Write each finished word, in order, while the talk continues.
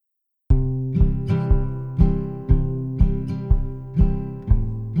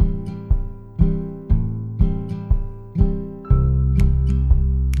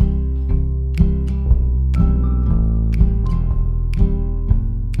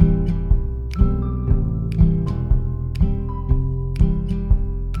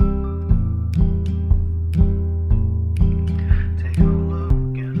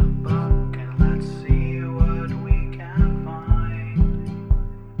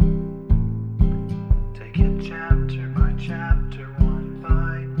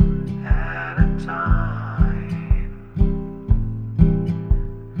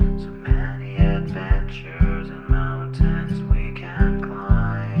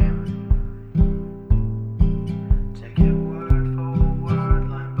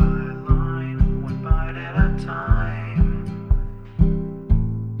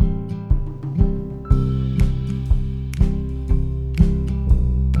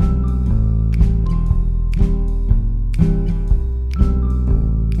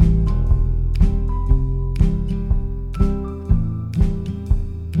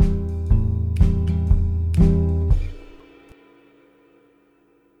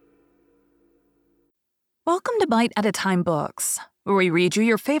Welcome to Bite at a Time Books, where we read you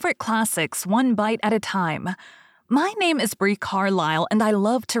your favorite classics one bite at a time. My name is Brie Carlisle, and I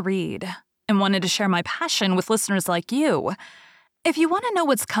love to read, and wanted to share my passion with listeners like you. If you want to know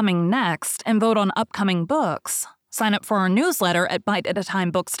what's coming next and vote on upcoming books, sign up for our newsletter at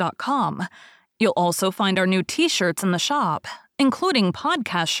biteatatimebooks.com. You'll also find our new t-shirts in the shop, including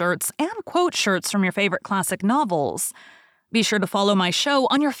podcast shirts and quote shirts from your favorite classic novels. Be sure to follow my show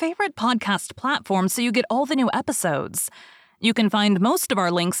on your favorite podcast platform so you get all the new episodes. You can find most of our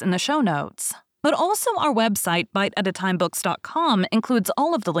links in the show notes, but also our website, biteatatimebooks.com, includes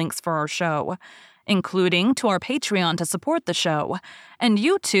all of the links for our show, including to our Patreon to support the show, and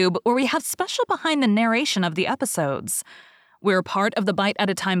YouTube, where we have special behind the narration of the episodes. We're part of the Bite at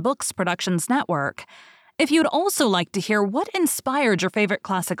a Time Books Productions Network. If you'd also like to hear what inspired your favorite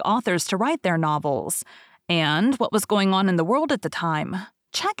classic authors to write their novels, and what was going on in the world at the time,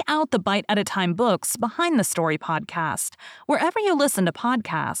 check out the Bite at a Time Books Behind the Story podcast, wherever you listen to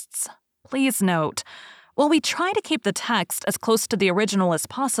podcasts. Please note, while we try to keep the text as close to the original as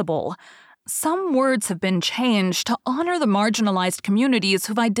possible, some words have been changed to honor the marginalized communities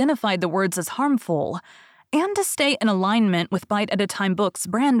who've identified the words as harmful, and to stay in alignment with Bite at a Time Books'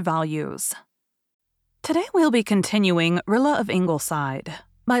 brand values. Today we'll be continuing Rilla of Ingleside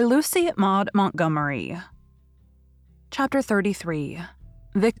by Lucy Maud Montgomery. Chapter 33.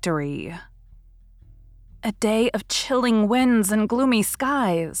 Victory. A day of chilling winds and gloomy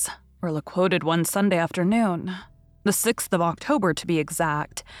skies, Rilla quoted one Sunday afternoon, the 6th of October to be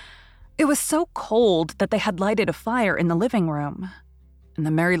exact. It was so cold that they had lighted a fire in the living room, and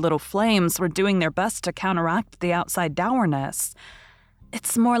the merry little flames were doing their best to counteract the outside dourness.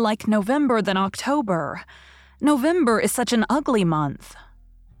 It's more like November than October. November is such an ugly month.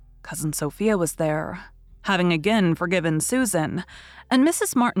 Cousin Sophia was there, having again forgiven Susan, and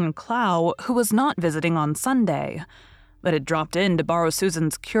Mrs. Martin Clow, who was not visiting on Sunday, but had dropped in to borrow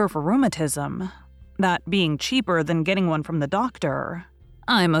Susan's cure for rheumatism, that being cheaper than getting one from the doctor.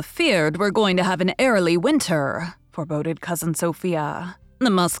 "I'm afeard we're going to have an early winter," foreboded Cousin Sophia. "The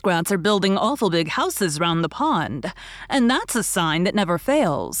muskrats are building awful big houses round the pond, and that's a sign that never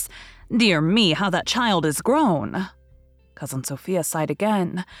fails. Dear me, how that child is grown." Cousin Sophia sighed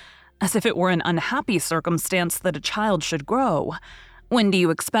again, as if it were an unhappy circumstance that a child should grow. "When do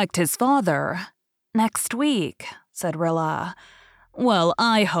you expect his father?" "Next week," said Rilla. "Well,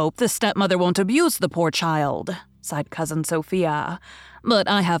 I hope the stepmother won't abuse the poor child," sighed Cousin Sophia. "But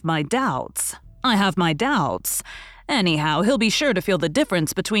I have my doubts. Anyhow, he'll be sure to feel the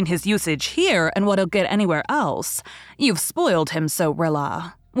difference between his usage here and what he'll get anywhere else. You've spoiled him so,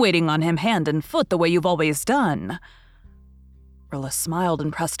 Rilla, waiting on him hand and foot the way you've always done." Rilla smiled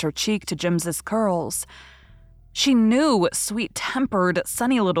and pressed her cheek to Jims's curls. She knew sweet-tempered,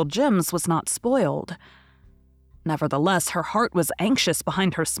 sunny little Jims was not spoiled. Nevertheless, her heart was anxious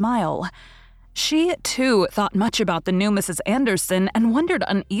behind her smile. She, too, thought much about the new Mrs. Anderson and wondered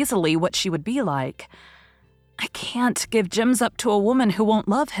uneasily what she would be like. "I can't give Jims up to a woman who won't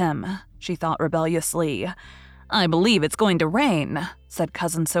love him," she thought rebelliously. "I believe it's going to rain," said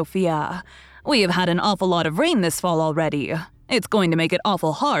Cousin Sophia. "We have had an awful lot of rain this fall already. It's going to make it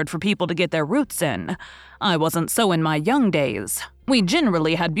awful hard for people to get their roots in. I wasn't so in my young days. We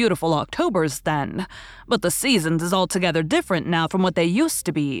generally had beautiful Octobers then, but the seasons is altogether different now from what they used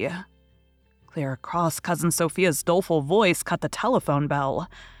to be." Clear across Cousin Sophia's doleful voice cut the telephone bell.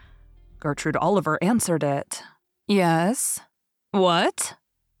 Gertrude Oliver answered it. "Yes? What?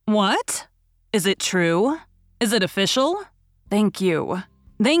 What? Is it true? Is it official? Thank you.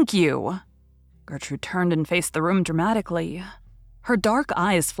 Thank you." Gertrude turned and faced the room dramatically, her dark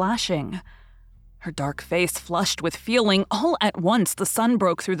eyes flashing. Her dark face flushed with feeling. All at once the sun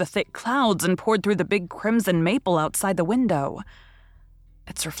broke through the thick clouds and poured through the big crimson maple outside the window.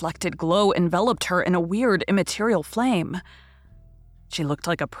 Its reflected glow enveloped her in a weird, immaterial flame. She looked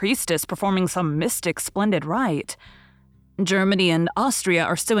like a priestess performing some mystic, splendid rite. "Germany and Austria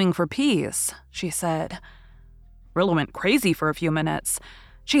are suing for peace," she said. Rilla went crazy for a few minutes.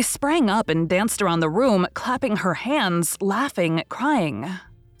 She sprang up and danced around the room, clapping her hands, laughing, crying.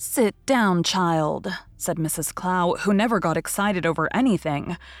 "Sit down, child," said Mrs. Clow, who never got excited over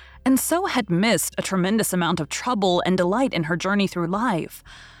anything, and so had missed a tremendous amount of trouble and delight in her journey through life.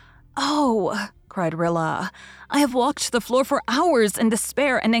 "Oh," cried Rilla, "I have walked the floor for hours in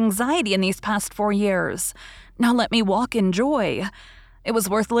despair and anxiety in these past 4 years. Now let me walk in joy. It was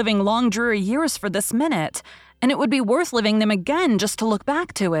worth living long, dreary years for this minute, and it would be worth living them again just to look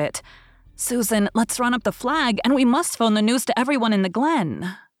back to it. Susan, let's run up the flag, and we must phone the news to everyone in the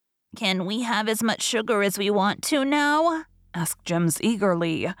Glen." "Can we have as much sugar as we want to now?" asked Jims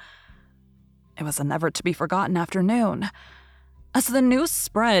eagerly. It was a never-to-be-forgotten afternoon. As the news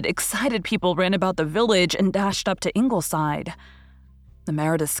spread, excited people ran about the village and dashed up to Ingleside. The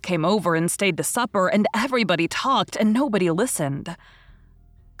Merediths came over and stayed to supper, and everybody talked and nobody listened.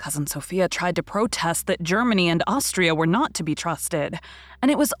 Cousin Sophia tried to protest that Germany and Austria were not to be trusted, and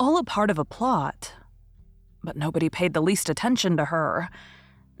it was all a part of a plot. But nobody paid the least attention to her.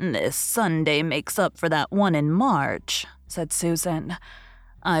 "This Sunday makes up for that one in March," said Susan.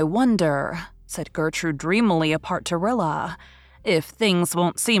 "I wonder," said Gertrude dreamily apart to Rilla, "if things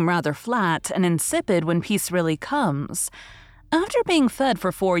won't seem rather flat and insipid when peace really comes. After being fed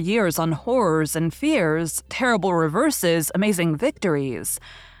for 4 years on horrors and fears, terrible reverses, amazing victories,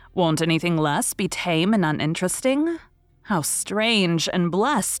 won't anything less be tame and uninteresting? How strange and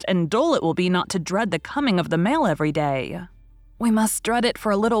blessed and dull it will be not to dread the coming of the mail every day." "We must dread it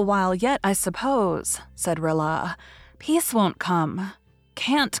for a little while yet, I suppose," said Rilla. "Peace won't come.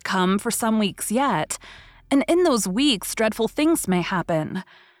 Can't come for some weeks yet. And in those weeks, dreadful things may happen.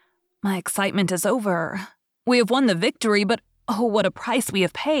 My excitement is over. We have won the victory, but oh, what a price we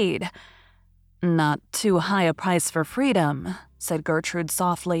have paid." "Not too high a price for freedom," said Gertrude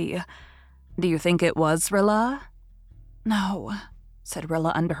softly. "Do you think it was, Rilla?" "No," said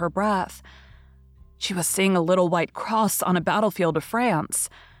Rilla under her breath. She was seeing a little white cross on a battlefield of France.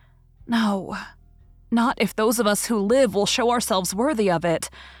 "No, not if those of us who live will show ourselves worthy of it,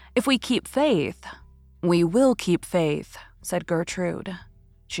 if we keep faith." "We will keep faith," said Gertrude.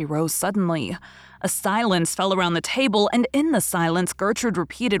 She rose suddenly. A silence fell around the table, and in the silence, Gertrude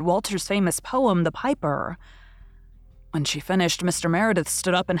repeated Walter's famous poem, The Piper. When she finished, Mr. Meredith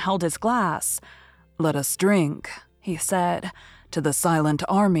stood up and held his glass. "Let us drink," he said, "to the silent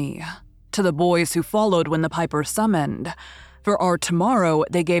army, to the boys who followed when the piper summoned. For our tomorrow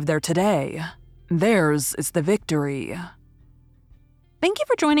they gave their today. Theirs is the victory." Thank you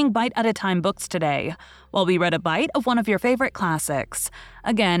for joining Bite at a Time Books today, while we read a bite of one of your favorite classics.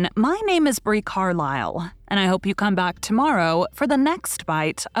 Again, my name is Brie Carlisle, and I hope you come back tomorrow for the next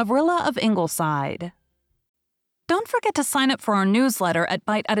bite of Rilla of Ingleside. Don't forget to sign up for our newsletter at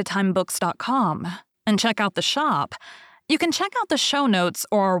biteatatimebooks.com and check out the shop. You can check out the show notes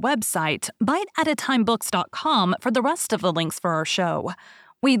or our website, biteatatimebooks.com, for the rest of the links for our show.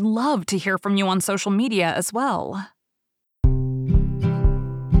 We'd love to hear from you on social media as well.